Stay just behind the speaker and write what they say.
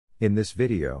In this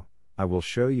video, I will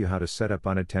show you how to set up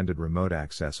unattended remote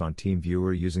access on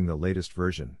TeamViewer using the latest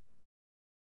version.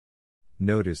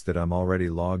 Notice that I'm already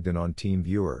logged in on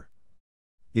TeamViewer.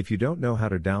 If you don't know how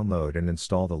to download and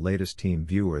install the latest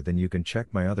TeamViewer, then you can check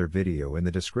my other video in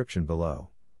the description below.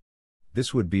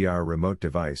 This would be our remote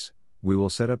device. We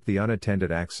will set up the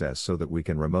unattended access so that we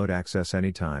can remote access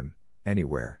anytime,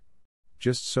 anywhere.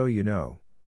 Just so you know,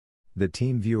 the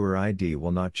TeamViewer ID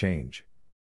will not change.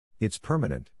 It's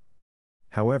permanent.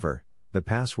 However, the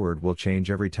password will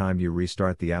change every time you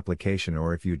restart the application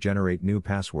or if you generate new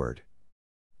password.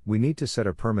 We need to set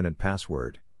a permanent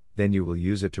password, then you will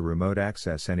use it to remote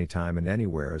access anytime and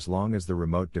anywhere as long as the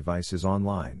remote device is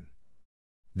online.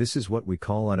 This is what we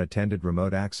call unattended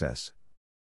remote access.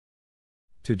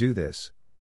 To do this,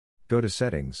 go to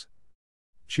Settings.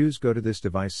 Choose Go to this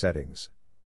device Settings.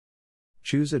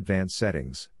 Choose Advanced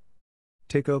Settings.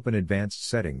 Tick Open Advanced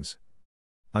Settings.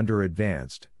 Under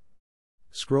Advanced,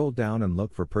 scroll down and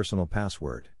look for Personal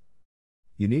Password.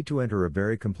 You need to enter a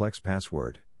very complex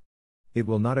password. It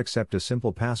will not accept a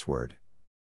simple password.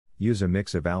 Use a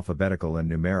mix of alphabetical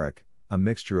and numeric, a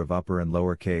mixture of upper and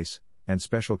lower case, and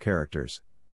special characters.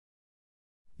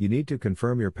 You need to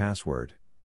confirm your password.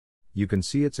 You can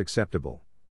see it's acceptable.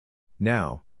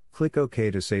 Now, click OK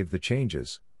to save the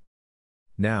changes.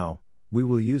 Now, we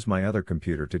will use my other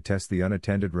computer to test the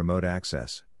unattended remote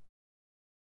access.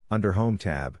 Under Home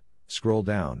tab, scroll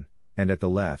down, and at the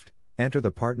left, enter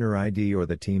the partner ID or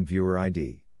the TeamViewer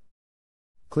ID.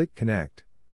 Click Connect.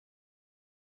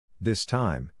 This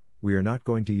time, we are not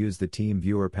going to use the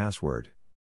TeamViewer password.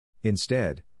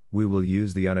 Instead, we will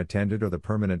use the unattended or the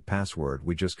permanent password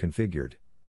we just configured.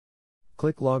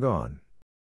 Click Log On.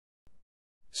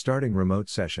 Starting remote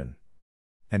session.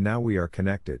 And now we are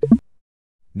connected.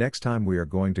 Next time we are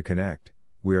going to connect,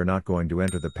 we are not going to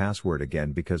enter the password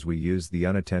again because we used the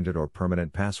unattended or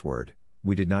permanent password.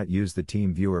 We did not use the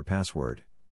TeamViewer password.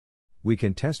 We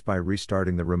can test by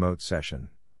restarting the remote session.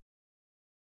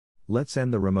 Let's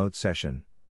end the remote session.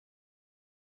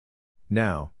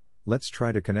 Now, let's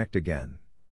try to connect again.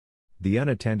 The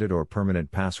unattended or permanent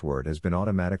password has been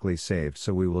automatically saved,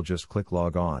 so we will just click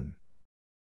Log On.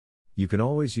 You can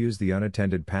always use the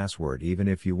unattended password even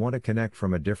if you want to connect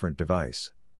from a different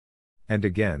device. And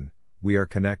again, we are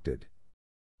connected.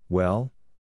 Well,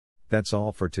 that's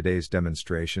all for today's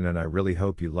demonstration, and I really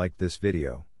hope you liked this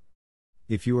video.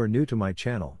 If you are new to my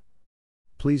channel,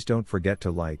 please don't forget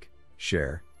to like,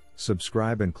 share,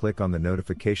 subscribe and click on the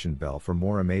notification bell for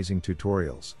more amazing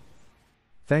tutorials.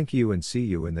 Thank you and see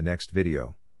you in the next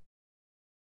video.